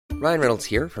Ryan Reynolds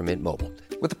here from Mint Mobile.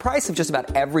 With the price of just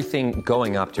about everything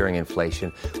going up during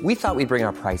inflation, we thought we'd bring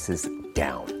our prices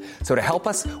down. So to help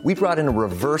us, we brought in a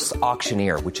reverse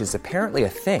auctioneer, which is apparently a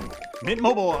thing. Mint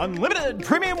Mobile Unlimited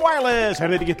Premium Wireless. How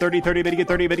to get 30, 30, bit to get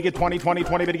 30, bit to get 20, 20,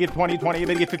 20, bit to get 20, 20,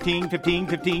 bit to get 15, 15,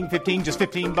 15, 15, just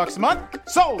 $15 a month?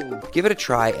 Sold! Give it a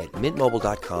try at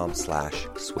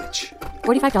mintmobile.com/switch.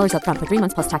 $45 up front for 3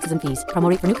 months plus taxes and fees. Promo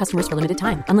rate for new customers for limited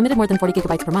time. Unlimited more than 40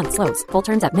 gigabytes per month. Slows full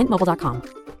terms at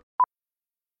mintmobile.com.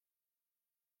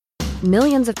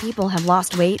 Millions of people have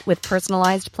lost weight with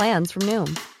personalized plans from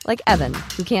Noom. Like Evan,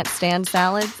 who can't stand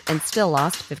salads and still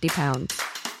lost 50 pounds.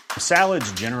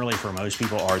 Salads generally for most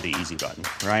people are the easy button,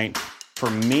 right? For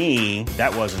me,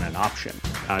 that wasn't an option.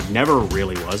 I never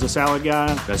really was a salad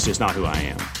guy. That's just not who I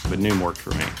am. But Noom worked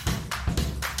for me.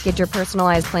 Get your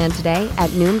personalized plan today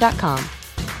at Noom.com.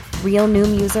 Real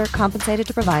Noom user compensated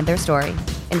to provide their story.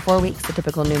 In 4 weeks, the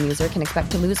typical Noom user can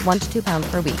expect to lose 1 to 2 pounds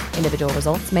per week. Individual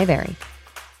results may vary.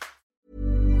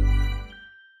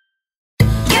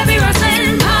 Gabby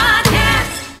Roslin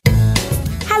Podcast.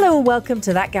 Hello and welcome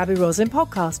to That Gabby Roslin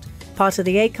Podcast, part of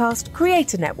the Acast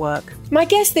Creator Network. My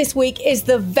guest this week is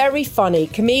the very funny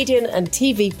comedian and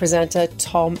TV presenter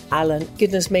Tom Allen.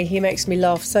 Goodness me, he makes me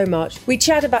laugh so much. We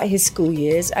chat about his school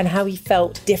years and how he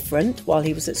felt different while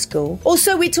he was at school.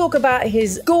 Also, we talk about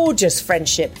his gorgeous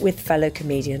friendship with fellow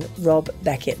comedian Rob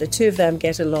Beckett. The two of them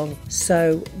get along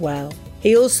so well.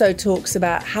 He also talks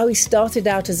about how he started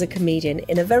out as a comedian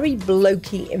in a very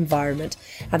blokey environment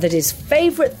and that his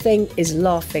favourite thing is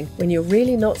laughing when you're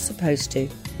really not supposed to.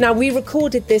 Now, we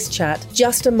recorded this chat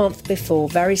just a month before,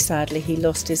 very sadly, he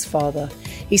lost his father.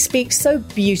 He speaks so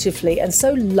beautifully and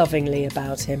so lovingly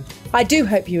about him. I do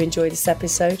hope you enjoy this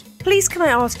episode. Please, can I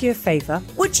ask you a favour?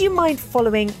 Would you mind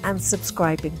following and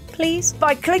subscribing, please?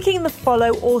 By clicking the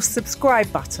follow or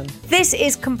subscribe button. This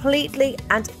is completely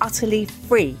and utterly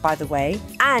free, by the way.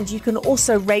 And you can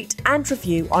also rate and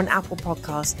review on Apple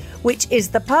Podcasts, which is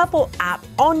the purple app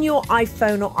on your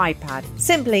iPhone or iPad.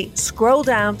 Simply scroll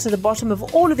down to the bottom of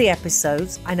all of the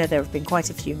episodes. I know there have been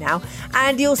quite a few now.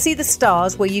 And you'll see the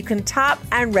stars where you can tap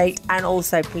and rate and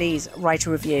also please write a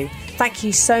review. Thank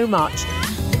you so much.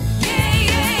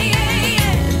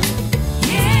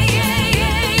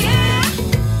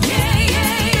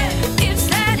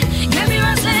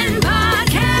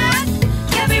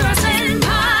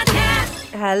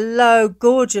 Hello,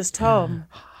 gorgeous Tom.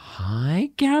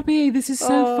 Hi, Gabby. This is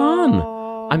so fun.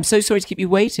 I'm so sorry to keep you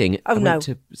waiting. Oh, I no. went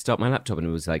to start my laptop and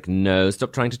it was like, no,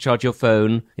 stop trying to charge your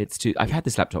phone. It's too... I've had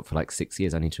this laptop for like 6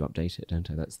 years. I need to update it,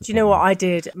 don't I? That's the Do you know what I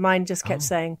did? Mine just kept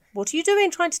saying, what are you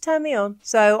doing trying to turn me on?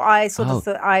 So I sort of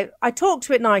thought, I talked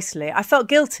to it nicely. I felt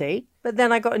guilty, but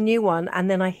then I got a new one and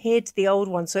then I hid the old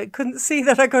one so it couldn't see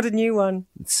that I got a new one.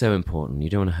 It's so important. You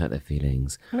don't want to hurt their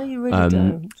feelings. No, you really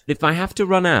don't. If I have to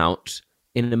run out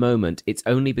in a moment, it's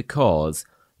only because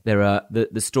there are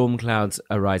the storm clouds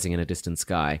are rising in a distant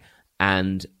sky,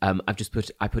 and I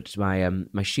put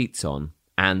my sheets on,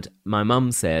 and my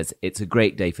mum says it's a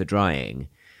great day for drying,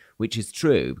 which is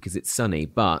true because it's sunny,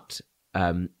 but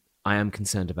I am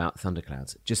concerned about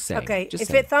thunderclouds. Just saying. Okay, just if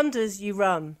saying. it thunders, you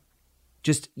run.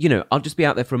 Just, I'll just be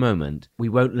out there for a moment. We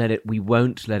won't let it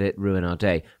ruin our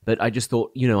day. But I just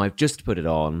thought, I've just put it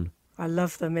on. I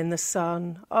love them in the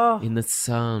sun. Oh. In the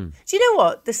sun. Do you know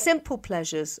what? The simple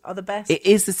pleasures are the best. It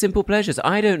is the simple pleasures.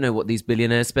 I don't know what these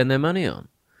billionaires spend their money on.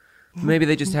 Maybe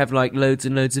they just have like loads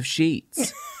and loads of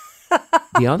sheets.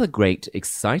 The other great,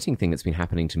 exciting thing that's been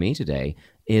happening to me today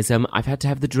is I've had to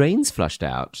have the drains flushed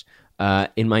out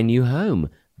in my new home.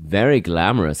 Very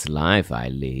glamorous life I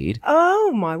lead.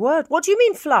 Oh, my word. What do you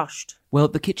mean flushed? Well,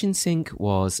 the kitchen sink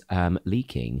was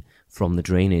leaking from the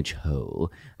drainage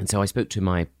hole. And so I spoke to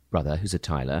my brother, who's a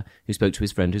tiler, who spoke to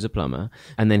his friend, who's a plumber.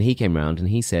 And then he came round and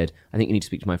he said, I think you need to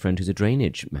speak to my friend, who's a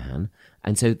drainage man.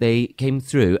 And so they came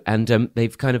through and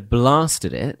they've kind of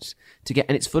blasted it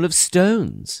and it's full of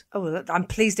stones. Oh, I'm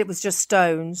pleased it was just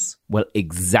stones. Well,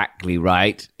 exactly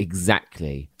right.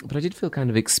 Exactly. But I did feel kind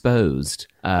of exposed.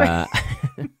 My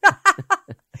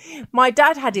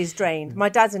dad had his drain. My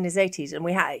dad's in his 80s and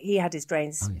he had his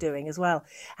drains doing as well.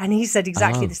 And he said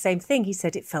exactly the same thing. He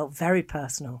said it felt very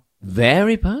personal.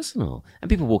 Very personal. And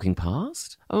people walking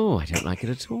past? Oh, I don't like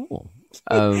it at all.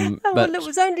 Well, it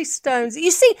was only stones. You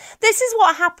see, this is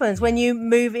what happens when you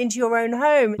move into your own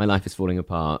home. My life is falling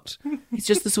apart. It's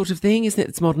just the sort of thing, isn't it?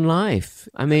 It's modern life.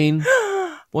 I mean,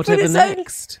 whatever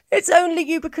next? It's only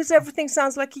you because everything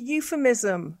sounds like a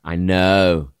euphemism. I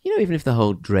know. Even if the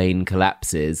whole drain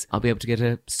collapses, I'll be able to get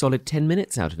a solid 10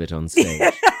 minutes out of it on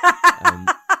stage.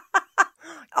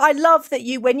 I love that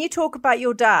when you talk about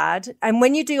your dad and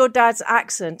when you do your dad's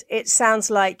accent, it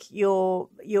sounds like you're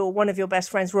one of your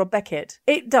best friends, Rob Beckett.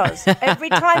 It does. Every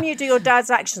time you do your dad's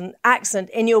accent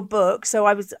in your book. So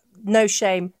I was No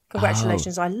Shame.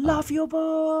 Congratulations. I love your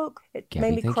book. It Gabby,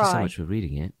 made me thank cry. you so much for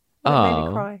reading it. It made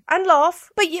me cry. And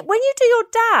laugh. But when you do your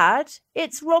dad,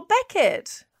 it's Rob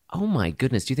Beckett. Oh my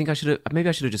goodness! Do you think I should have? Maybe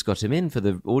I should have just got him in for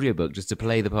the audiobook just to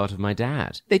play the part of my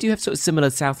dad. They do have sort of similar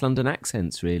South London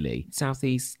accents, really.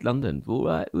 Southeast London,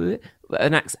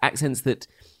 accents that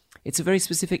it's a very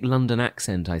specific London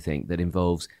accent, I think, that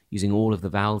involves using all of the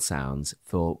vowel sounds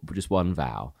for just one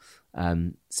vowel.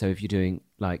 So if you're doing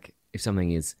if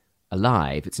something is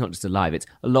alive, it's not just alive; it's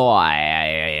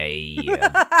alive.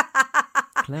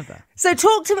 Clever. So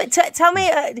talk to me. Tell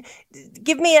me.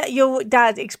 Give me your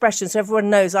dad's expression so everyone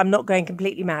knows I'm not going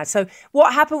completely mad. So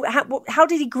what happened? How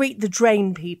did he greet the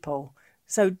drain people?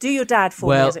 So do your dad for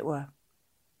me, as it were.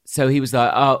 So he was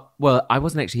like, "Oh, well, I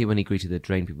wasn't actually here when he greeted the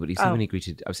drain people. But he said when he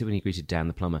greeted, I was here when he greeted Dan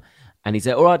the plumber, and he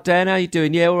said, "All right, Dan, how you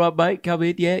doing? Yeah, all right, mate. Come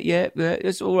in. Yeah,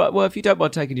 it's all right. Well, if you don't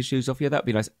mind taking your shoes off, yeah, that'd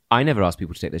be nice." I never asked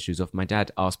people to take their shoes off. My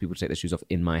dad asked people to take their shoes off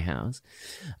in my house.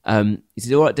 He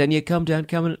said, "All right, Dan, yeah, come down,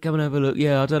 come and have a look.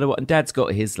 Yeah, I don't know what." And Dad's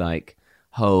got his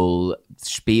whole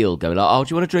spiel going like, "Oh, do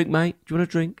you want a drink, mate? Do you want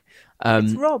a drink?"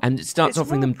 It's Rob. And starts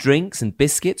offering them drinks and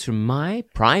biscuits from my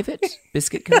private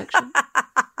biscuit collection.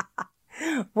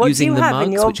 What using do you the have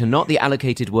mugs, which are not the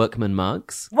allocated workman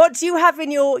mugs. What do you have in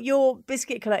your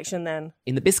biscuit collection then?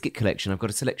 In the biscuit collection, I've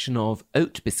got a selection of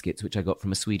oat biscuits, which I got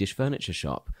from a Swedish furniture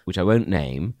shop, which I won't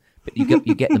name, but you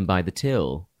get them by the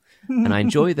till. And I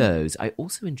enjoy those. I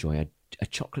also enjoy a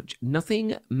chocolate...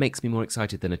 Nothing makes me more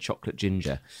excited than a chocolate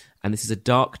ginger. And this is a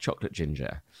dark chocolate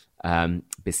ginger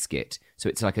biscuit. So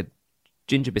it's like a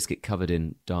ginger biscuit covered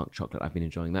in dark chocolate. I've been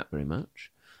enjoying that very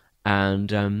much.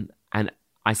 And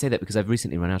I say that because I've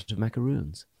recently run out of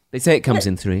macaroons. They say it comes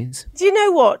in threes. Do you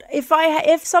know what?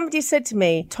 If somebody said to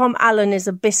me, Tom Allen is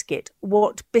a biscuit,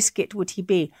 what biscuit would he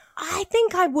be? I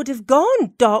think I would have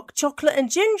gone dark chocolate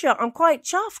and ginger. I'm quite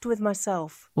chuffed with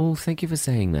myself. Oh, thank you for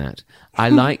saying that. I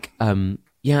like,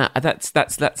 yeah,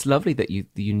 that's lovely that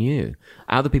you knew.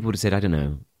 Other people would have said, I don't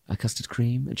know, a custard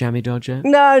cream, a jammy dodger.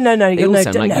 No. They all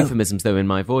sound like euphemisms, though, in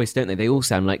my voice, don't they? They all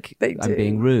sound like I'm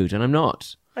being rude, and I'm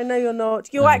not. I know you're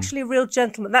not. You're actually a real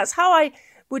gentleman. That's how I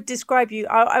would describe you.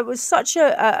 I was such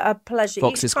a pleasure.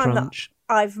 Fox's Crunch.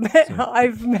 I've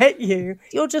met you.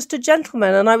 You're just a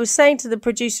gentleman. And I was saying to the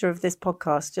producer of this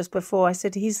podcast just before, I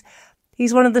said he's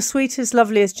one of the sweetest,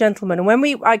 loveliest gentlemen. And when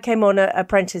I came on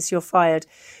Apprentice, You're Fired,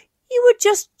 you were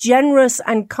just generous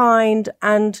and kind,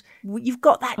 and you've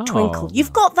got that twinkle.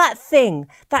 You've got that thing,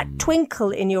 that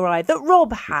twinkle in your eye that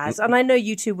Rob has. And I know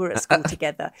you two were at school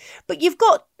together, but you've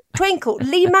got twinkle.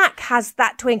 Lee Mack has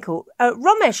that twinkle.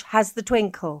 Ramesh has the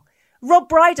twinkle. Rob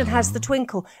Brydon has the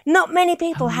twinkle. Not many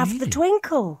people have the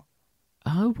twinkle.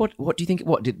 Oh, what do you think?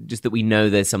 Just that we know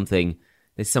there's something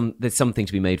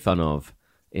to be made fun of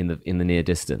in the near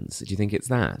distance. Do you think it's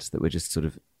that we're just sort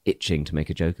of itching to make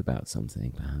a joke about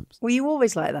something, perhaps? Were you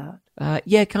always like that?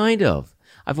 Yeah, kind of.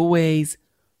 I've always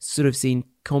sort of seen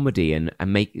comedy and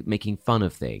making fun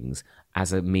of things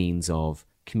as a means of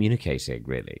communicating,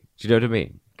 really. Do you know what I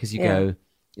mean? Because you go,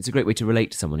 it's a great way to relate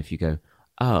to someone if you go,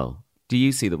 oh, do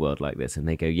you see the world like this? And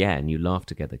they go, yeah, and you laugh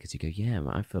together because you go, yeah,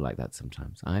 I feel like that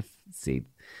sometimes. I see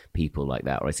people like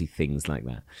that, or I see things like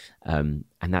that. And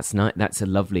that's a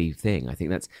lovely thing. I think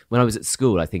that's, when I was at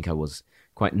school, I think I was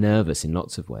quite nervous in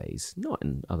lots of ways, not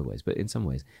in other ways, but in some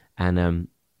ways. And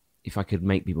if I could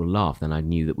make people laugh, then I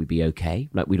knew that we'd be okay.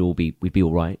 Like we'd be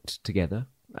all right together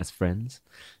as friends.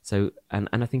 So, and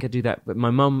I think I do that. But my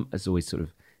mum has always sort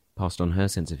of passed on her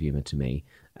sense of humour to me,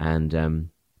 and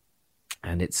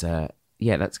it's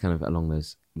that's kind of along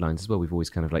those lines as well. We've always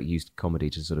kind of like used comedy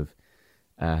to sort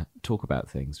of talk about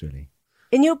things, really.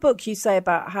 In your book, you say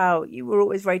about how you were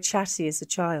always very chatty as a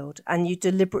child, and you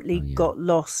deliberately got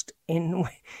lost in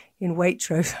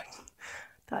Waitrose.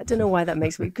 I don't know why that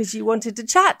makes me, because you wanted to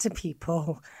chat to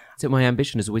people. So my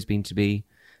ambition has always been to be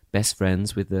best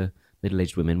friends with the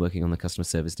middle-aged women working on the customer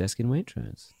service desk in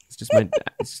Waitrose. It's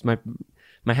just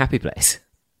my happy place.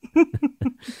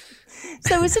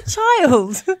 So as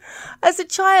a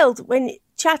child, when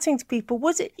chatting to people,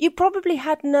 was it, you probably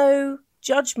had no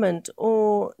judgment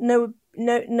or no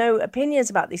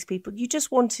opinions about these people. You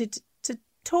just wanted to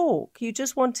talk. You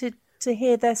just wanted to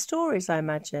hear their stories, I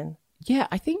imagine. Yeah,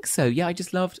 I think so. Yeah,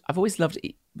 I've always loved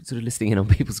sort of listening in on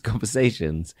people's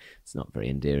conversations. It's not a very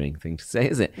endearing thing to say,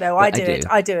 is it? No, I do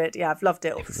it. Yeah, I've loved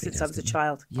it since I was a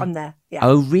child. Yeah. I'm there. Yeah.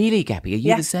 Oh, really, Gabby? Are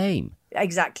you the same?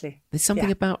 Exactly. There's something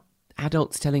about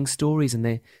adults telling stories, and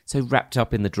they're so wrapped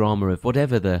up in the drama of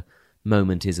whatever the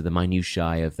moment is, or the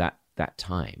minutiae of that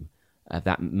time, of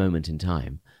that moment in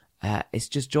time. It's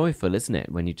just joyful, isn't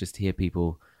it, when you just hear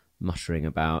people muttering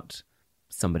about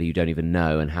somebody you don't even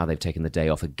know and how they've taken the day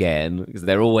off again, because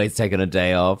they're always taking a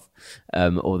day off,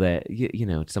 or they're,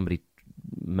 somebody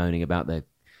moaning about their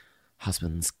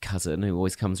husband's cousin who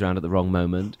always comes around at the wrong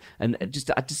moment. And I just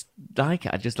like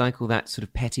it. I just like all that sort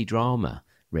of petty drama,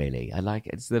 really. I like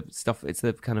it. It's the stuff, it's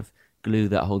the kind of glue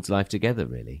that holds life together,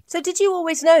 really. So did you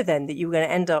always know then that you were going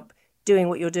to end up doing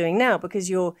what you're doing now? Because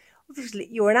you're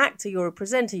an actor, you're a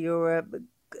presenter, you're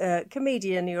a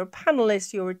comedian, you're a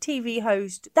panellist, you're a TV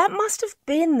host. That must have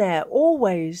been there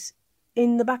always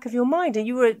in the back of your mind. And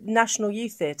you were at National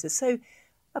Youth Theatre, so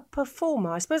a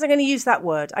performer. I suppose I'm going to use that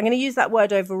word. I'm going to use that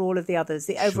word over all of the others,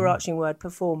 the overarching word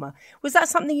performer. Was that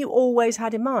something you always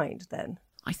had in mind then?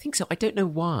 I think so. I don't know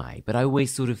why, but I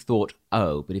always sort of thought,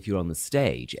 but if you're on the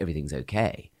stage, everything's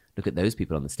okay. Look at those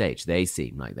people on the stage. They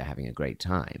seem like they're having a great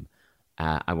time.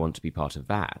 I want to be part of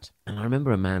that. And I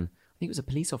remember a man, I think it was a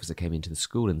police officer, came into the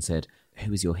school and said,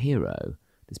 "Who is your hero?"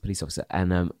 This police officer.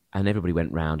 And everybody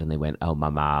went round and they went, "Oh,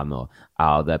 my mum," or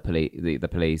 "Oh, the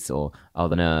police," or "Oh,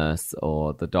 the nurse,"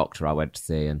 or "the doctor I went to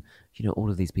see," and,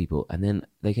 all of these people. And then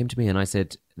they came to me and they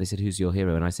said, "Who's your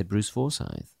hero?" And I said, "Bruce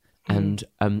Forsyth." And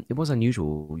it was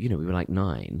unusual, we were like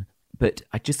 9, but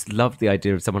I just loved the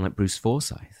idea of someone like Bruce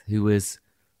Forsyth, who was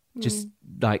just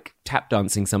like tap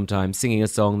dancing sometimes, singing a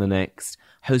song the next,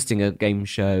 hosting a game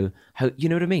show, you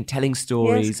know what I mean? Telling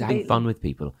stories, having fun with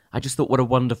people. I just thought, what a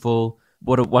wonderful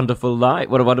life,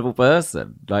 what a wonderful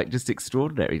person, like just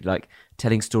extraordinary, like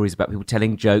telling stories about people,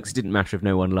 telling jokes. It didn't matter if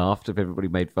no one laughed, if everybody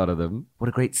made fun of them. What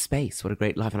a great space, what a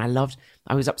great life. And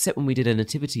I was upset when we did a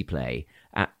nativity play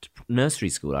at nursery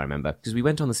school, I remember, because we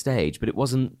went on the stage, but it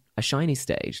wasn't a shiny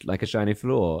stage, like a shiny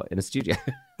floor in a studio.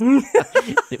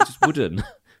 It was just wooden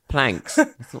planks. I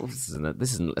thought, this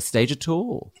isn't a stage at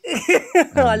all.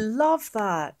 I love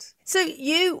that. So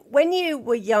when you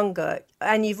were younger,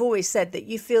 and you've always said that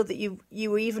you feel that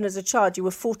you were, even as a child, you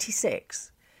were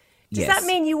 46. Does that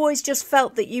mean you always just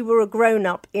felt that you were a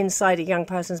grown-up inside a young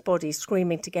person's body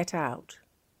screaming to get out?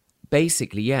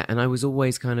 Basically, yeah. And I was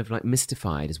always kind of like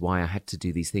mystified as why I had to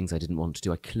do these things I didn't want to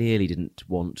do. I clearly didn't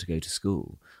want to go to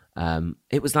school.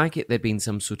 It was like there'd been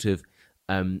some sort of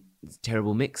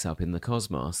terrible mix-up in the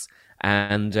cosmos,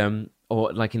 and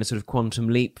or like in a sort of quantum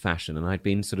leap fashion, and I'd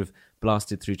been sort of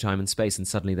blasted through time and space, and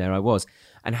suddenly there I was,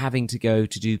 and having to go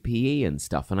to do PE and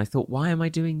stuff. And I thought, why am I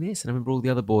doing this? And I remember all the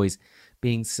other boys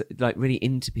being like really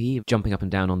into PE, jumping up and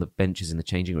down on the benches in the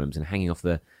changing rooms and hanging off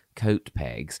the coat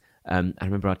pegs. I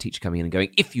remember our teacher coming in and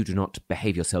going, "If you do not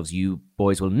behave yourselves, you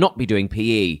boys will not be doing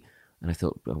PE." And I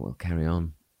thought, oh, well, carry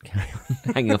on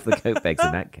hanging off the coat pegs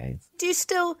in that case. Do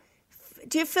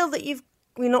you feel that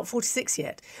we're not 46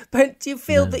 yet, but do you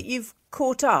feel that you've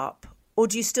caught up, or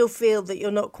do you still feel that you're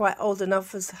not quite old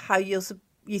enough as how you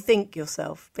think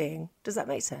yourself being? Does that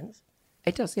make sense?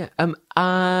 It does, yeah.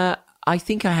 I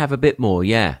think I have a bit more,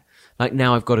 yeah. Like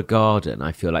now I've got a garden.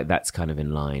 I feel like that's kind of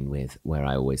in line with where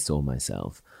I always saw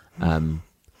myself. I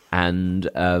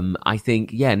think,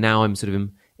 yeah, now I'm sort of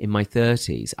in my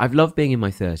 30s. I've loved being in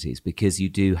my 30s because you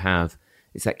do have,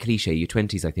 it's that cliche, your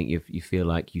 20s, I think you feel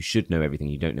like you should know everything,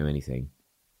 you don't know anything.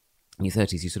 In your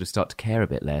 30s, you sort of start to care a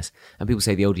bit less. And people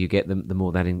say the older you get, the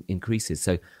more that increases.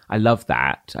 So I love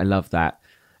that. I love that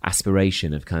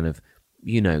aspiration of kind of,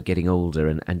 getting older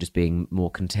and just being more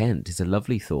content. It's a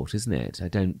lovely thought, isn't it? I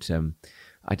don't, in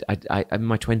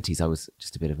my 20s, I was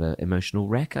just a bit of an emotional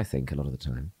wreck, I think, a lot of the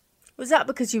time. Was that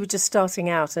because you were just starting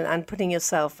out and putting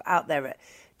yourself out there at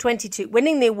 22,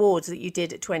 winning the awards that you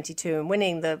did at 22 and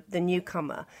winning the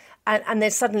newcomer, and then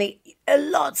suddenly a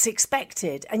lot's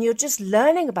expected and you're just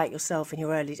learning about yourself in your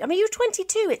early... I mean, you're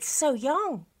 22, it's so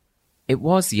young. It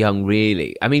was young,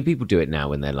 really. I mean, people do it now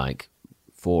when they're like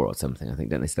 4 or something, I think,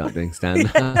 don't they start doing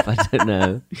stand-up? I don't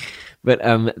know. But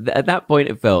at that point,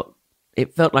 it felt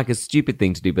like a stupid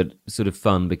thing to do, but sort of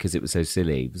fun because it was so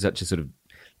silly. It was such a sort of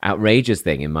outrageous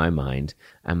thing in my mind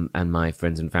and my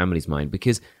friends and family's mind,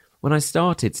 because when I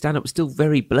started, stand-up was still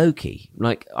very blokey.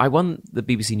 Like, I won the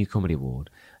BBC New Comedy Award,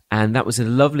 and that was a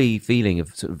lovely feeling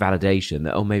of sort of validation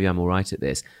that, oh, maybe I'm all right at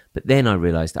this. But then I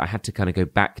realised that I had to kind of go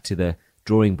back to the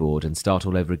drawing board and start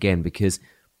all over again because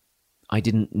I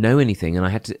didn't know anything, and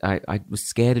I was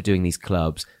scared of doing these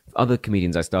clubs. Other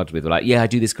comedians I started with were like, yeah, I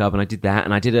do this club, and I did that,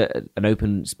 and I did an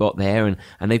open spot there,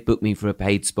 and they've booked me for a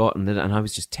paid spot, and I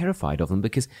was just terrified of them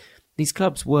because these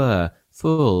clubs were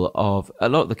full of, a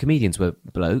lot of the comedians were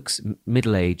blokes,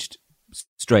 middle-aged,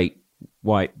 straight,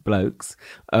 white blokes,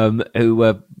 who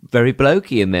were very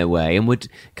blokey in their way and would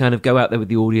kind of go out there with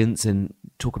the audience and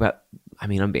talk about I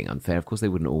mean, I'm being unfair. Of course, they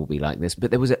wouldn't all be like this,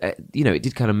 but there was it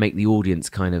did kind of make the audience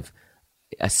kind of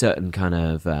a certain kind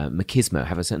of machismo,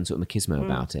 have a certain sort of machismo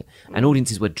about it. And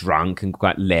audiences were drunk and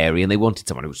quite leery, and they wanted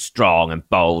someone who was strong and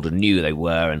bold and knew who they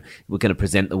were and were going to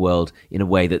present the world in a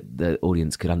way that the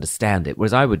audience could understand it.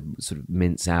 Whereas I would sort of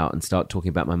mince out and start talking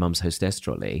about my mum's hostess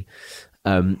trolley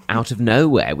out of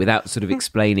nowhere without sort of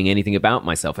explaining anything about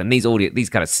myself. And these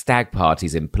kind of stag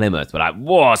parties in Plymouth were like,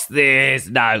 what's this?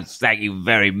 No, thank you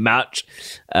very much.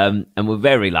 And we're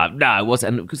very like, no, what's...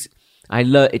 And because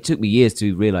it took me years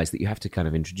to realise that you have to kind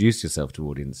of introduce yourself to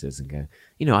audiences and go,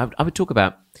 I would talk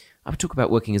about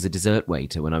working as a dessert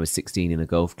waiter when I was 16 in a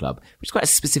golf club, which is quite a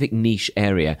specific niche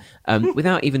area,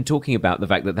 without even talking about the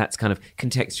fact that that's kind of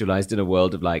contextualised in a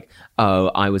world of like,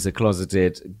 oh, I was a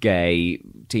closeted gay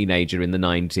teenager in the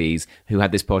 90s who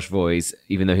had this posh voice,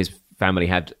 even though his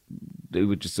family who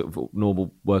were just sort of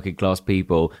normal working class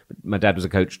people. My dad was a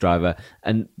coach driver,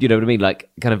 and you know what I mean?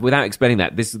 Like, kind of without explaining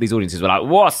that, these audiences were like,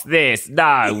 what's this?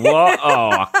 No, what?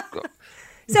 Oh.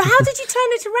 So how did you turn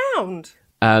it around?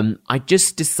 I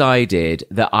just decided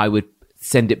that I would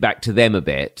send it back to them a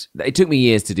bit. It took me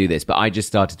years to do this, but I just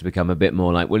started to become a bit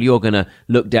more like, well, you're going to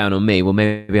look down on me. Well,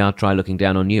 maybe I'll try looking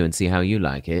down on you and see how you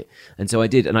like it. And so I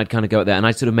did, and I'd kind of go out there and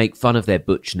I'd sort of make fun of their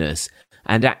butchness.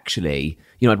 And actually,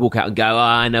 I'd walk out and go, oh,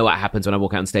 I know what happens when I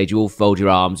walk out on stage. You all fold your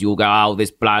arms. You all go, oh,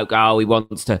 this bloke, oh, he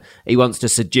wants to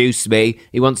seduce me.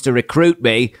 He wants to recruit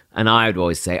me. And I would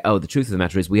always say, oh, the truth of the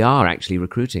matter is we are actually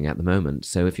recruiting at the moment.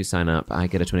 So if you sign up, I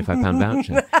get a £25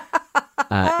 voucher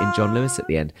in John Lewis at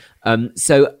the end.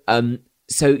 So and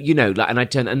I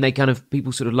turn, and they kind of,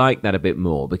 people sort of like that a bit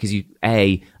more because you,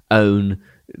 own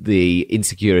the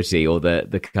insecurity or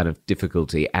the kind of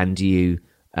difficulty, and you,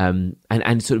 and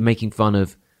sort of making fun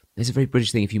of, there's a very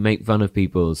British thing, if you make fun of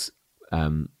people's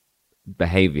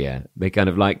behaviour, they kind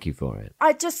of like you for it.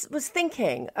 I just was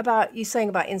thinking about you saying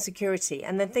about insecurity,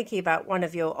 and then thinking about one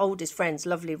of your oldest friends,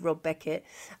 lovely Rob Beckett,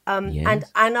 yes.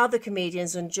 and other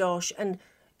comedians, and Josh, and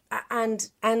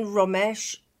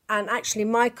Romesh, and actually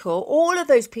Michael, all of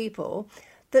those people,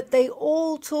 that they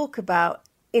all talk about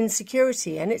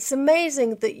insecurity. And it's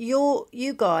amazing that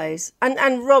you guys,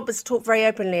 and Rob has talked very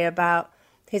openly about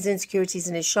his insecurities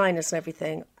and his shyness and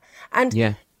everything. And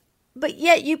yeah. But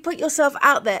yet you put yourself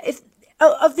out there.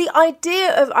 Of the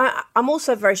idea of, I'm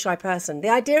also a very shy person. The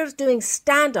idea of doing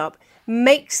stand-up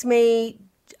makes me,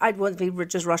 I'd want to be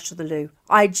just rush to the loo.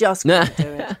 I just can't do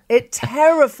it. It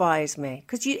terrifies me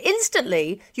because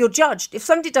you're judged. If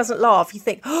somebody doesn't laugh, you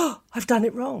think, oh, I've done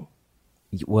it wrong.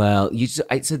 Well,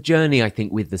 it's a journey, I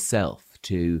think, with the self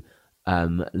to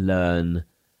learn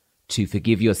to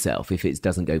forgive yourself if it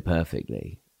doesn't go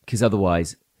perfectly, because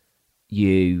otherwise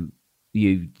you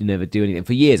never do anything.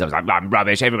 For years I was like, I'm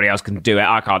rubbish, everybody else can do it,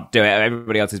 I can't do it,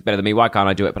 everybody else is better than me, why can't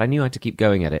I do it? But I knew I had to keep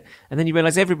going at it. And then you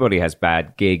realise everybody has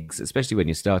bad gigs, especially when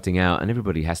you're starting out, and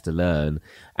everybody has to learn.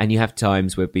 And you have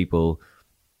times where people,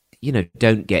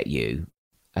 don't get you,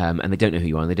 and they don't know who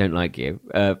you are, and they don't like you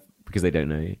because they don't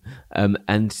know you.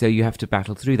 And so you have to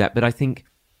battle through that. But I think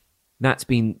that's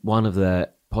been one of the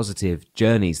positive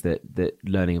journeys that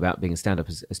learning about being a stand-up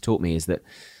has taught me, is that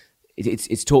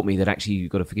it's taught me that actually you've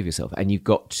got to forgive yourself, and you've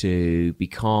got to be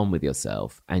calm with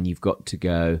yourself, and you've got to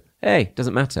go, hey, it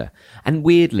doesn't matter. And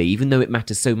weirdly, even though it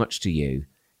matters so much to you,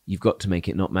 you've got to make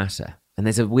it not matter. And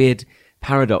there's a weird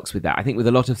paradox with that. I think with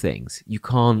a lot of things, you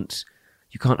can't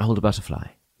hold a butterfly,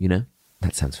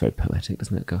 That sounds very poetic,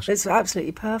 doesn't it? Gosh. It's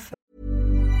absolutely perfect.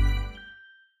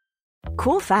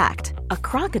 Cool fact, a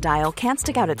crocodile can't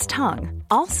stick out its tongue.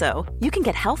 Also, you can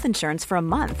get health insurance for a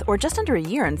month or just under a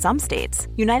year in some states.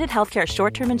 United Healthcare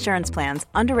short-term insurance plans,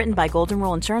 underwritten by Golden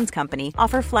Rule Insurance Company,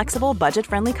 offer flexible,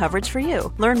 budget-friendly coverage for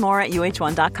you. Learn more at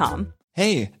UH1.com.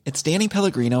 Hey, it's Danny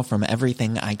Pellegrino from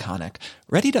Everything Iconic.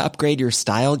 Ready to upgrade your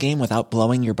style game without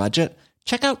blowing your budget?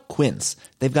 Check out Quince.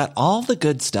 They've got all the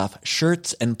good stuff,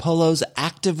 shirts and polos,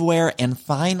 activewear, and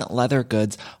fine leather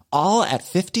goods, all at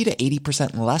 50 to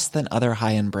 80% less than other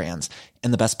high-end brands.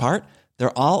 And the best part?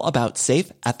 They're all about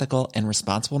safe, ethical, and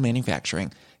responsible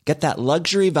manufacturing. Get that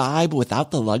luxury vibe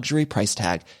without the luxury price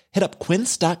tag. Hit up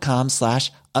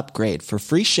quince.com/upgrade for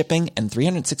free shipping and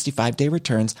 365-day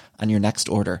returns on your next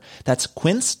order. That's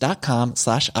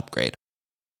quince.com/upgrade.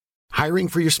 Hiring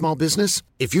for your small business?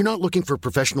 If you're not looking for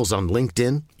professionals on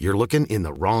LinkedIn, you're looking in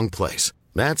the wrong place.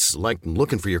 That's like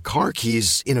looking for your car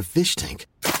keys in a fish tank.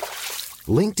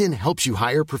 LinkedIn helps you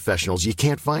hire professionals you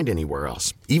can't find anywhere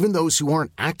else, even those who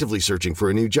aren't actively searching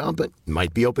for a new job but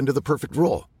might be open to the perfect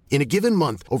role. In a given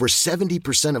month, over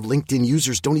 70% of LinkedIn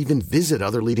users don't even visit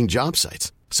other leading job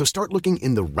sites. So start looking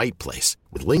in the right place.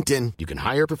 With LinkedIn, you can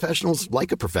hire professionals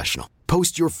like a professional.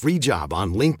 Post your free job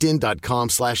on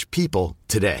linkedin.com/people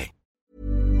today.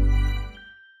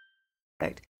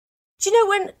 Do you know,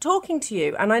 when talking to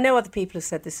you, and I know other people have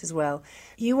said this as well,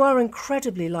 you are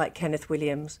incredibly like Kenneth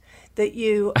Williams, that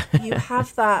you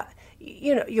have that,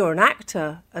 you know, you're an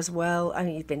actor as well. I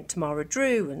mean, you've been Tamara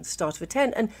Drew and Start of a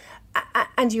Tent,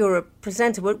 and you're a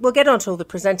presenter. We'll get on to all the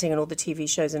presenting and all the TV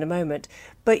shows in a moment,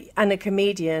 and a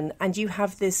comedian, and you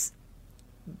have this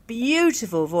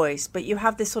beautiful voice, but you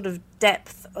have this sort of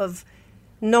depth of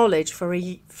knowledge for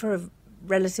a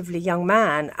relatively young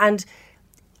man. And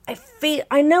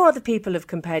I know other people have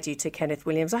compared you to Kenneth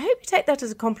Williams. I hope you take that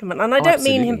as a compliment. And I don't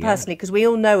mean him personally, because we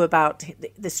all know about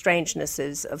the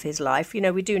strangenesses of his life. You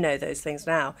know, we do know those things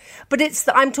now. But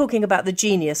I'm talking about the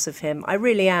genius of him. I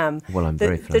really am. Well, I'm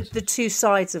very flattered. The two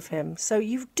sides of him. So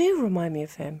you do remind me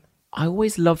of him. I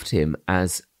always loved him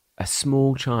as a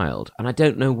small child, and I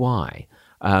don't know why.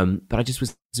 But I just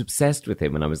was obsessed with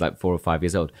him when I was like 4 or 5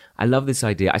 years old. I love this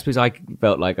idea. I suppose I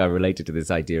felt like I related to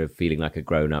this idea of feeling like a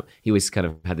grown-up. He always kind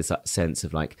of had this sense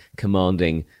of like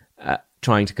commanding,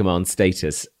 trying to command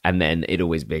status, and then it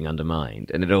always being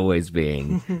undermined, and it always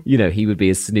being, you know, he would be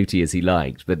as snooty as he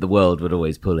liked, but the world would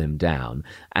always pull him down.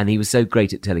 And he was so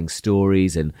great at telling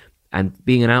stories and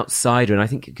being an outsider. And I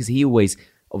think because he always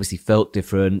obviously felt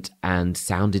different and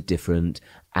sounded different,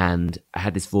 and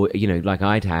had this voice, you know, like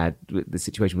I'd had the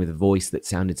situation with a voice that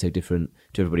sounded so different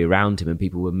to everybody around him, and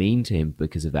people were mean to him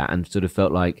because of that, and sort of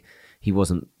felt like he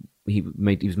was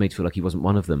made to feel like he wasn't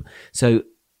one of them. So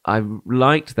I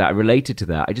liked that. I related to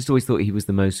that. I just always thought he was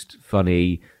the most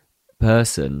funny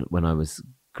person when I was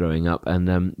growing up, and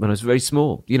when I was very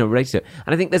small, you know, related to it.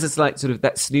 And I think there's a slight sort of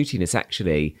that snootiness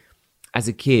actually as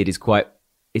a kid is quite.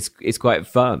 It's quite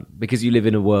fun, because you live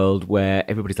in a world where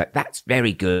everybody's like, that's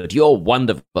very good, you're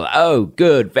wonderful, oh,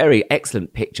 good, very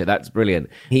excellent picture, that's brilliant.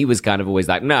 He was kind of always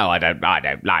like, no, I don't like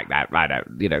that, I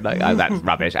don't, you know, like, oh, that's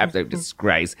rubbish, absolute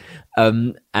disgrace.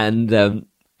 And I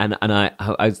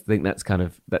think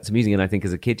that's amusing, and I think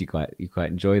as a kid you quite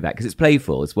enjoy that, because it's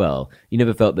playful as well. You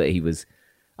never felt that he was,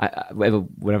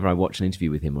 whenever I watch an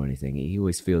interview with him or anything, he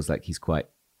always feels like he's quite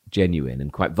genuine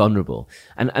and quite vulnerable.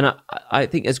 And I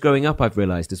think as growing up I've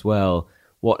realised as well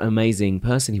what an amazing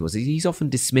person he was. He's often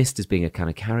dismissed as being a kind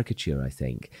of caricature, I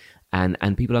think,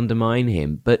 and people undermine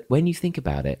him. But when you think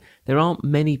about it, there aren't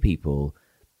many people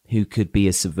who could be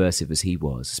as subversive as he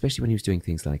was, especially when he was doing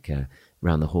things like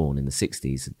Round the Horn in the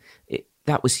 60s.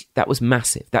 That was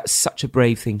massive. That's such a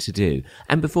brave thing to do.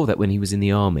 And before that, when he was in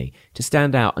the army, to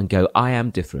stand out and go, I am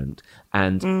different,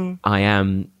 and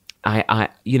I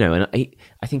you know, and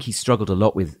I think he struggled a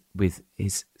lot with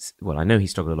his, well, I know he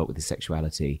struggled a lot with his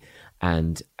sexuality,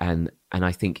 and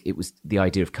I think it was the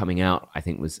idea of coming out, I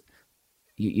think was,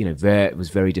 you know, it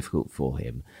was very difficult for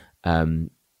him,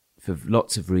 for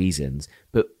lots of reasons.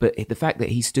 But the fact that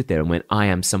he stood there and went, I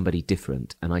am somebody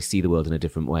different, and I see the world in a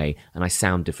different way, and I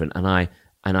sound different, and I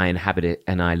inhabit it,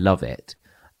 and I love it,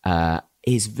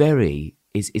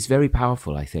 is very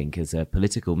powerful, I think, as a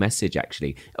political message,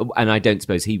 actually. And I don't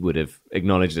suppose he would have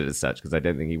acknowledged it as such, because I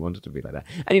don't think he wanted to be like that.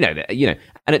 And you know,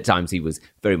 and at times he was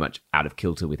very much out of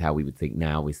kilter with how we would think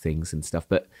now with things and stuff.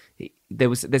 But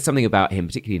there's something about him,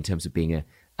 particularly in terms of being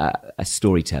a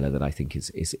storyteller, that I think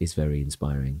is very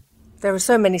inspiring. There are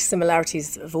so many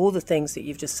similarities of all the things that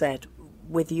you've just said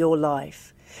with your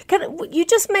life. You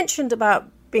just mentioned about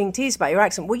being teased about your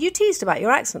accent. Were you teased about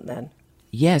your accent then?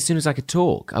 Yeah, as soon as I could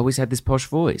talk, I always had this posh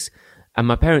voice. And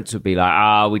my parents would be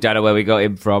like, we don't know where we got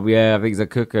him from. Yeah, I think he's a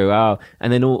cuckoo. Oh.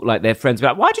 And then all like their friends would be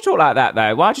like, why'd you talk like that,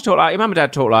 though? Why'd you talk like your mum and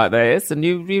dad talk like this? And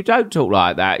you don't talk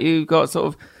like that. You got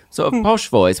sort of posh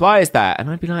voice. Why is that? And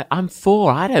I'd be like, I'm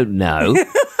 4. I don't know.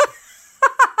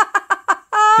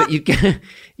 But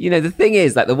you know, the thing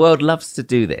is, like, the world loves to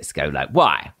do this. Go like,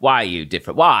 why? Why are you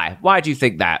different? Why? Why do you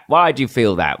think that? Why do you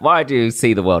feel that? Why do you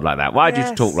see the world like that? Why do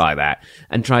you talk like that?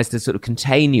 And tries to sort of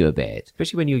contain you a bit,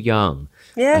 especially when you're young.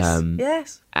 Yes,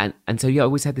 yes. And so, yeah, I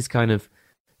always had this kind of,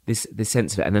 this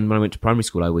sense of it. And then when I went to primary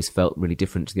school, I always felt really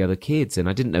different to the other kids. And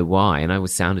I didn't know why. And I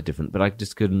always sounded different, but I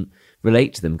just couldn't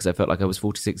relate to them because I felt like I was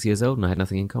 46 years old and I had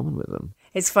nothing in common with them.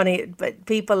 It's funny, but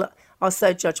people are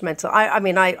so judgmental. I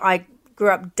mean, I grew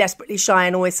up desperately shy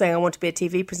and always saying I want to be a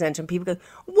TV presenter, and people go,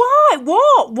 why,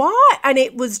 what, why? And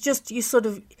it was just, you sort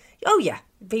of, oh yeah,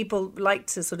 people like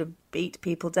to sort of beat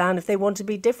people down if they want to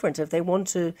be different, if they want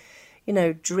to, you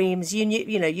know, dreams.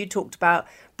 You talked about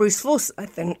Bruce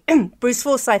Forsyth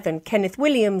and Kenneth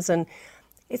Williams, and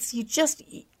it's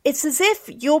as if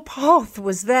your path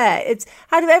was there. It's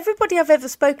out of everybody I've ever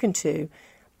spoken to,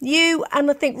 You and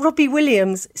I think Robbie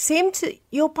Williams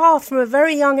your path from a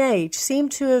very young age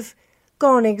seemed to have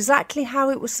gone exactly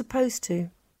how it was supposed to.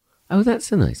 Oh,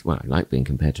 that's a nice... Well, I like being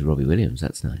compared to Robbie Williams.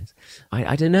 That's nice.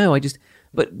 I don't know.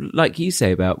 But like you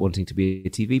say about wanting to be a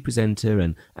TV presenter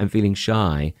and feeling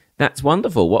shy, that's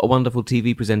wonderful. What a wonderful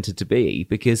TV presenter to be,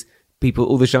 because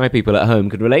all the shy people at home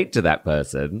could relate to that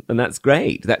person, and that's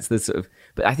great. That's the sort of...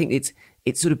 But I think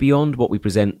it's sort of beyond what we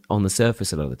present on the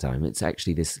surface a lot of the time. It's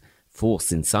actually this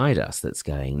force inside us that's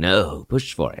going, no,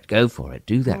 push for it, go for it,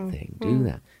 do that thing, do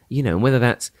that. And whether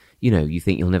that's, you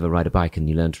think you'll never ride a bike and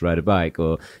you learn to ride a bike,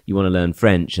 or you want to learn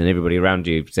French and everybody around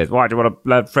you says, why do you want to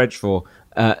learn French for?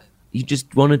 You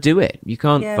just want to do it. You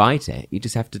can't fight it. You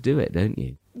just have to do it, don't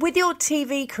you? With your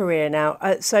TV career now,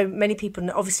 so many people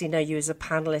obviously know you as a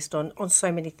panellist on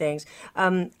so many things.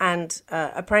 And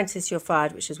Apprentice, You're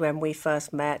Fired, which is when we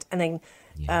first met. And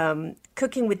then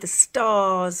Cooking with the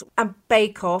Stars and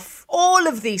Bake Off, all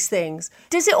of these things.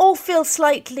 Does it all feel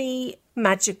slightly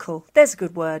magical? There's a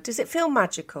good word. Does it feel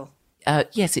magical?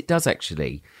 Yes, it does,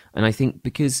 actually. And I think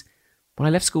because when I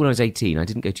left school when I was 18, I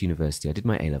didn't go to university. I did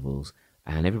my A-levels.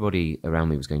 And everybody around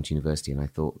me was going to university, and I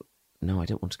thought, no, I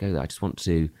don't want to go there. I just want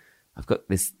to... I've got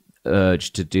this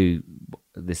urge to do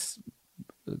this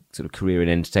sort of career in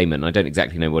entertainment. And I don't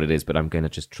exactly know what it is, but I'm going to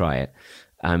just try it.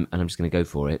 And I'm just going to go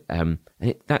for it.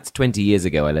 That's 20 years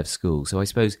ago I left school. So I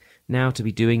suppose now to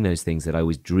be doing those things that I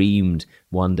always dreamed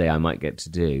one day I might get to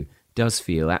do does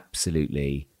feel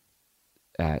absolutely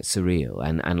surreal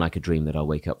and like a dream that I'll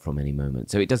wake up from any moment.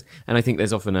 So it does. And I think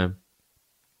there's often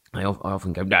I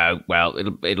often go, no, well,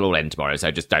 it'll all end tomorrow, so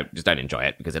just don't enjoy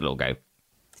it because it'll all go.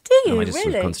 Do you I just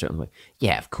really? Sort of concentrate on the way.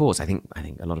 Yeah, of course. I think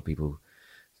a lot of people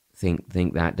think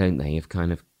that, don't they? Of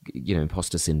kind of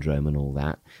imposter syndrome and all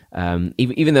that.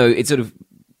 Even though it's sort of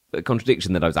a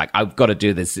contradiction that I was like, I've got to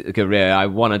do this career. I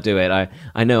want to do it.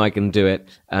 I know I can do it.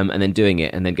 And then doing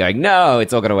it and then going, no,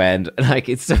 it's all going to end. Like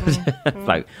it's sort of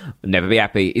like never be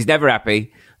happy. He's never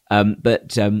happy.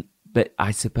 But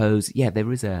I suppose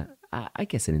there is I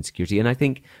guess an insecurity, and I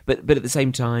think, but at the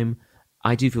same time,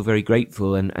 I do feel very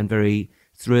grateful and very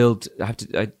thrilled.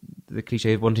 The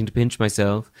cliche of wanting to pinch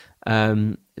myself,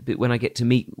 but when I get to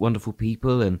meet wonderful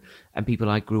people and people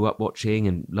I grew up watching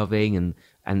and loving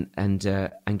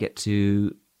and get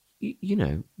to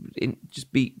just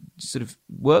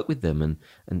work with them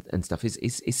and stuff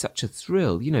is such a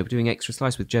thrill. Doing Extra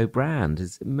Slice with Jo Brand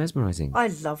is mesmerising. I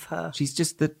love her. She's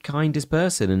just the kindest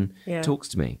person and talks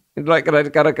to me. Like, I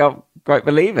can't quite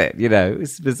believe it.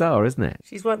 It's bizarre, isn't it?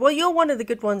 She's one. Well, you're one of the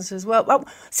good ones as well.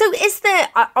 So is there?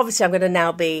 Obviously, I'm going to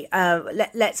now be.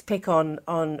 Let's pick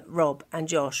on Rob and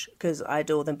Josh because I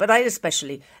adore them, but I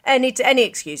especially any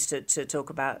excuse to talk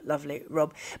about lovely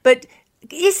Rob, but.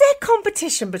 Is there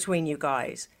competition between you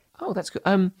guys? Oh, that's good.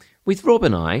 With Rob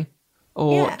and I,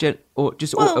 or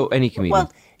any comedian.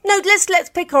 Well, no. Let's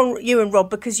pick on you and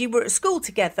Rob because you were at school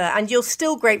together and you're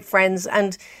still great friends.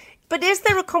 But is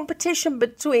there a competition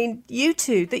between you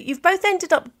two that you've both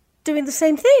ended up doing the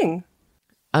same thing?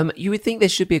 You would think there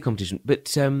should be a competition,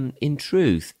 but in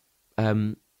truth,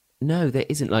 no, there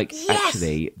isn't. Like,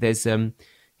 actually, there's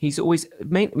he's always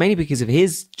mainly because of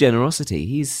his generosity.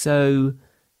 He's so.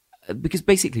 Because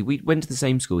basically we went to the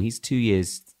same school. He's 2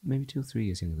 years, maybe 2 or 3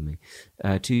 years younger than me,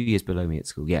 2 years below me at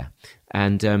school. Yeah,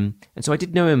 and so I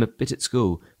did know him a bit at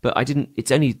school, but I didn't.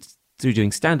 It's only through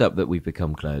doing stand up that we've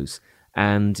become close.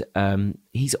 And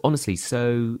he's honestly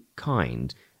so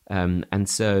kind, and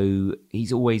so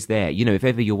he's always there. If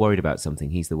ever you're worried about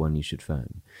something, he's the one you should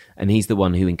phone, and he's the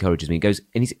one who encourages me.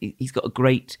 He's got a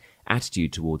great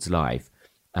attitude towards life.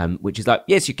 Which is like,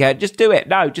 yes, you can. Just do it.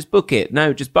 No, just book it.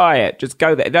 No, just buy it. Just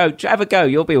go there. No, have a go.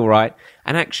 You'll be all right.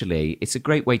 And actually, it's a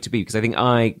great way to be because I think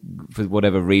I, for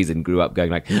whatever reason, grew up going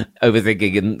like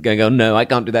overthinking and going, oh no, I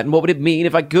can't do that. And what would it mean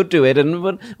if I could do it? And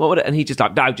what would it? And he just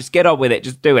like, no, just get on with it.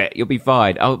 Just do it. You'll be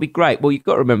fine. Oh, it'll be great. Well, you've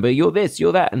got to remember, you're this,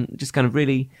 you're that, and just kind of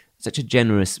really such a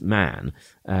generous man.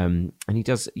 And he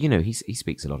does, he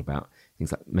speaks a lot about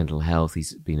things like mental health.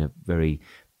 He's been a very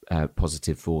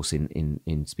positive force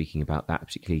in speaking about that,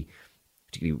 particularly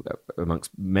amongst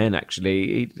men.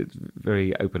 Actually, he's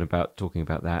very open about talking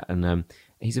about that, and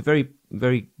he's a very,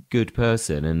 very good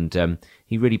person, and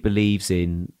he really believes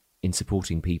in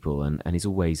supporting people, and is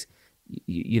always,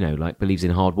 believes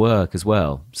in hard work as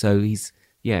well. So he's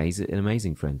an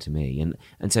amazing friend to me,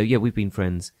 and so we've been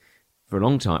friends for a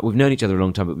long time. We've known each other a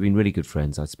long time, but we've been really good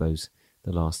friends, I suppose,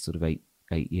 the last sort of 8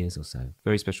 years or so.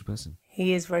 Very special person.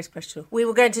 He is very special. We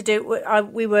were going to do,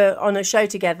 we were on a show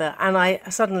together, and I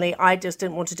just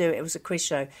didn't want to do it. It was a quiz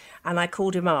show, and I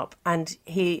called him up, and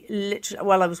he literally,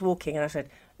 while I was walking, and I said,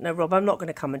 no, Rob, I'm not going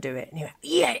to come and do it. And he went,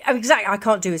 yeah, exactly. I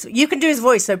can't do his. You can do his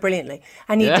voice so brilliantly.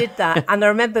 And he did that. And I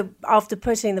remember after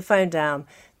putting the phone down,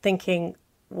 thinking,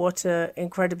 what an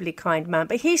incredibly kind man.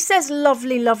 But he says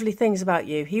lovely, lovely things about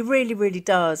you. He really, really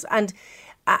does. And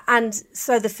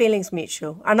so the feeling's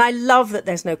mutual. And I love that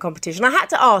there's no competition. I had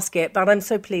to ask it, but I'm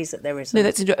so pleased that there isn't. No,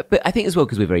 that's but I think as well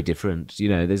because we're very different. You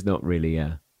know, there's not really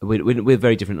we're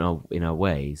very different in our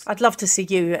ways. I'd love to see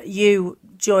you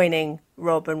joining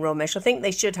Rob and Romesh. I think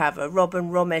they should have a Rob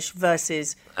and Romesh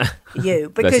versus you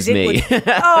because versus me.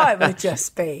 It would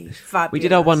just be fabulous. We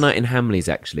did our one night in Hamleys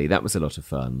actually. That was a lot of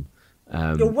fun.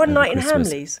 Your one night in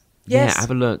Hamleys. Yes. Yeah,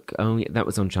 have a look. Oh, yeah, that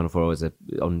was on Channel 4.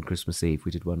 On Christmas Eve.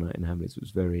 We did one night in Hamleys. It was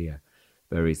very,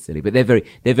 very silly. But they're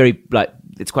very like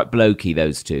it's quite blokey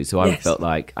those two. So I felt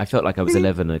like I was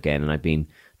 11 again, and I'd been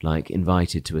like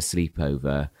invited to a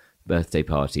sleepover birthday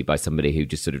party by somebody who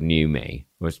just sort of knew me.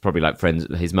 Or it's probably like friends.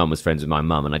 His mum was friends with my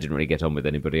mum, and I didn't really get on with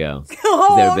anybody else.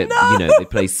 They're a bit, no! You know, they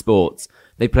play sports,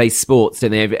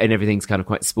 and everything's kind of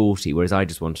quite sporty. Whereas I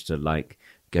just wanted to like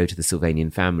go to the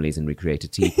Sylvanian families and recreate a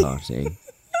tea party.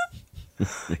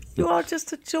 You are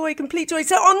just a joy, complete joy.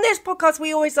 So on this podcast,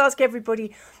 we always ask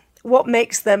everybody what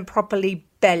makes them properly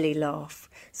belly laugh.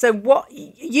 So what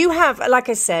you have, like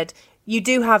I said, you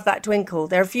do have that twinkle.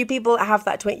 There are a few people that have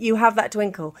that twinkle. You have that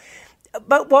twinkle.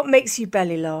 But what makes you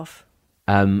belly laugh?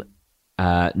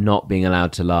 Not being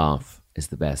allowed to laugh is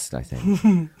the best, I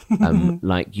think.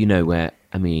 Like, you know, where,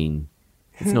 I mean,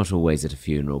 it's not always at a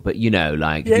funeral, but, you know,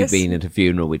 like, if you've been at a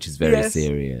funeral which is very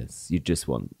serious, you just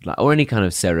want, like, or any kind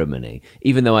of ceremony,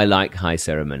 even though I like high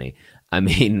ceremony. I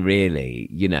mean, really,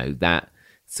 you know, that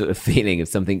sort of feeling of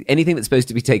something, anything that's supposed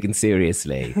to be taken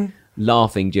seriously,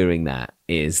 laughing during that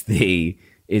is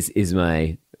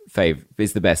my favourite,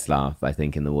 is the best laugh, I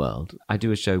think, in the world. I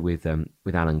do a show with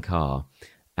Alan Carr,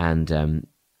 and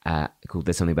called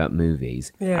There's Something About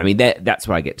Movies. Yeah. I mean, that's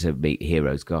where I get to meet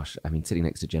heroes. Gosh, I mean, sitting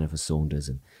next to Jennifer Saunders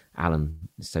and Alan,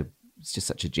 it's just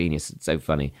such a genius. It's so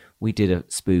funny. We did a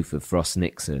spoof of Frost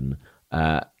Nixon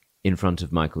in front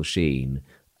of Michael Sheen.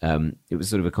 It was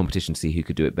sort of a competition to see who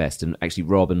could do it best. And actually,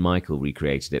 Rob and Michael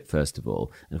recreated it first of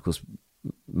all. And of course,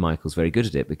 Michael's very good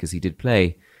at it because he did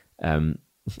play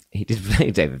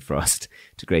David Frost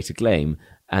to great acclaim.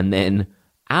 And then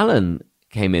Alan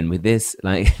came in with this,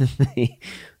 like,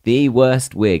 the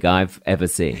worst wig I've ever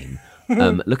seen.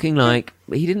 Looking like,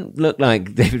 he didn't look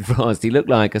like David Frost. He looked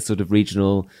like a sort of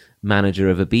regional manager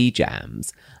of a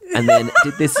B-Jams. And then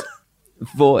did this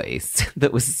voice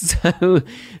that was so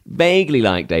vaguely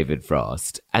like David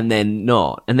Frost and then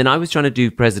not. And then I was trying to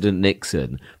do President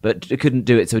Nixon, but I couldn't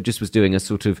do it. So I just was doing a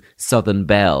sort of Southern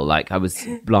Belle, like I was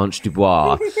Blanche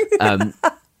Dubois.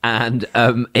 And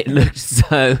it looked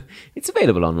so. It's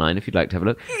available online if you'd like to have a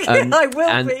look. I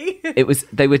will be. It was.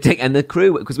 They were taking, and the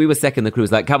crew, because we were second. The crew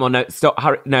was like, "Come on, no, stop,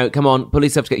 hurry, no, come on, pull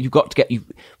yourself together. You've got to get.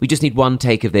 We just need one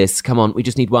take of this. Come on, we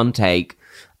just need one take."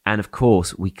 And of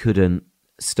course, we couldn't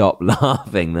stop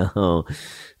laughing the whole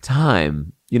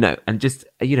time. You know, and just,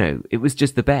 you know, it was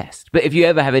just the best. But if you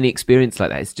ever have any experience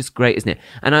like that, it's just great, isn't it?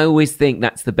 And I always think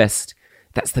that's the best.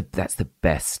 That's the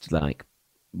best, like,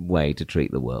 way to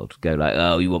treat the world. Go like,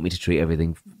 oh, you want me to treat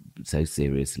everything so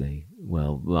seriously?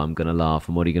 Well, I'm going to laugh,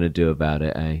 and what are you going to do about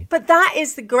it, eh? But that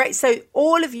is the great... So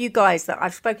all of you guys that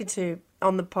I've spoken to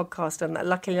on the podcast and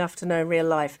lucky enough to know in real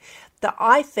life, that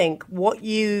I think what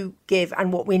you give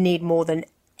and what we need more than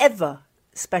ever,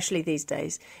 especially these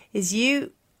days, is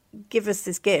you give us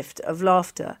this gift of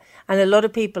laughter. And a lot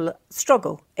of people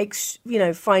struggle,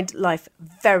 find life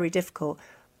very difficult.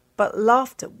 But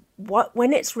laughter,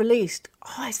 when it's released,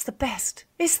 it's the best.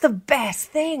 It's the best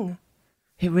thing.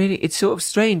 It's sort of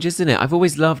strange, isn't it? I've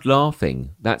always loved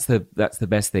laughing. That's the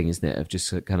best thing, isn't it? Of just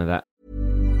kind of that.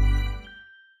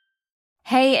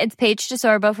 Hey, it's Paige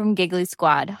DeSorbo from Giggly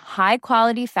Squad. High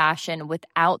quality fashion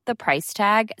without the price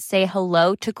tag. Say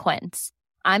hello to Quince.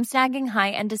 I'm snagging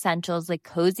high-end essentials like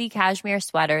cozy cashmere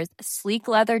sweaters, sleek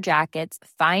leather jackets,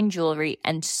 fine jewelry,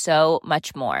 and so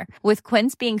much more. With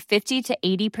Quince being 50 to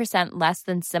 80% less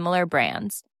than similar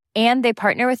brands. And they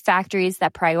partner with factories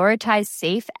that prioritize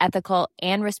safe, ethical,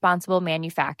 and responsible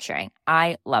manufacturing.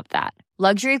 I love that.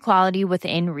 Luxury quality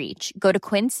within reach. Go to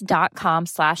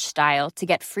quince.com/style to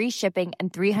get free shipping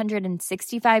and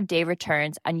 365-day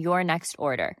returns on your next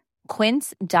order.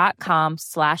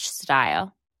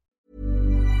 Quince.com/style.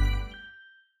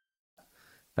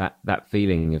 That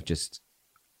feeling of just,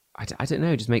 I don't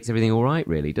know, just makes everything all right,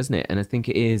 really, doesn't it? And I think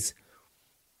it is,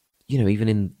 you know,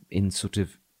 even in sort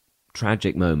of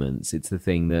tragic moments, it's the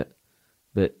thing that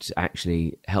that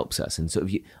actually helps us. And sort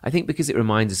of, I think because it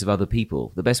reminds us of other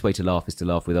people. The best way to laugh is to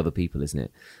laugh with other people, isn't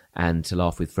it? And to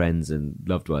laugh with friends and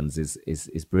loved ones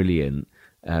is brilliant.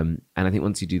 And I think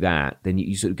once you do that, then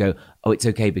you sort of go, oh, it's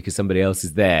okay because somebody else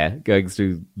is there going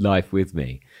through life with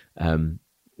me.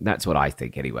 That's what I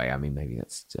think anyway. I mean, maybe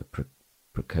that's a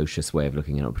precocious way of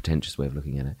looking at it, or pretentious way of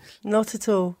looking at it. Not at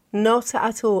all. Not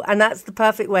at all. And that's the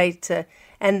perfect way to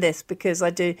end this, because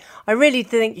I really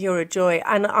think you're a joy.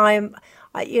 And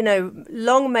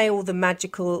long may all the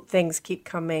magical things keep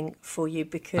coming for you,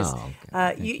 because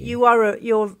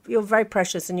you're very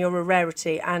precious and you're a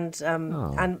rarity, and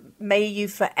may you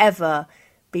forever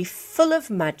be full of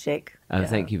magic.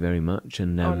 Thank you very much.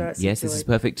 And yes, this is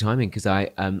perfect timing, because I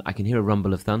can hear a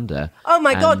rumble of thunder. Oh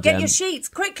my God, get your sheets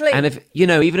quickly. And if,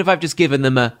 even if I've just given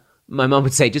them my mum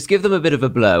would say, just give them a bit of a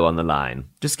blow on the line.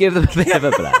 Just give them a bit of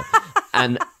a blow.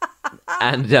 And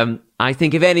I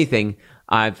think if anything,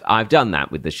 I've done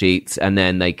that with the sheets, and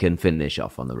then they can finish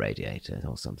off on the radiator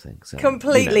or something. So,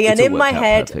 completely. And in my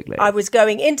head, perfectly. I was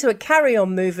going into a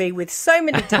Carry-On movie with so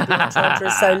many double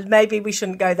entendres, so maybe we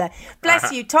shouldn't go there.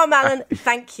 Bless you, Tom Allen.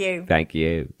 Thank you. Thank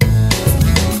you.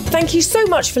 Thank you so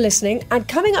much for listening. And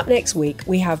coming up next week,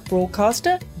 we have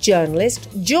broadcaster, journalist,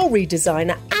 jewellery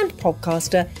designer and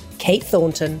podcaster Kate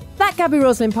Thornton. That Gabby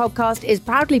Roslin podcast is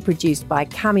proudly produced by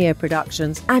Cameo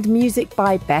Productions and music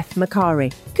by Beth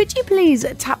Macari. Could you please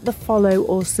tap the follow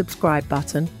or subscribe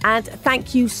button? And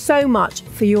thank you so much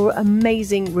for your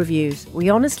amazing reviews. We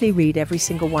honestly read every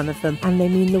single one of them, and they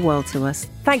mean the world to us.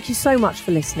 Thank you so much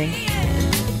for listening.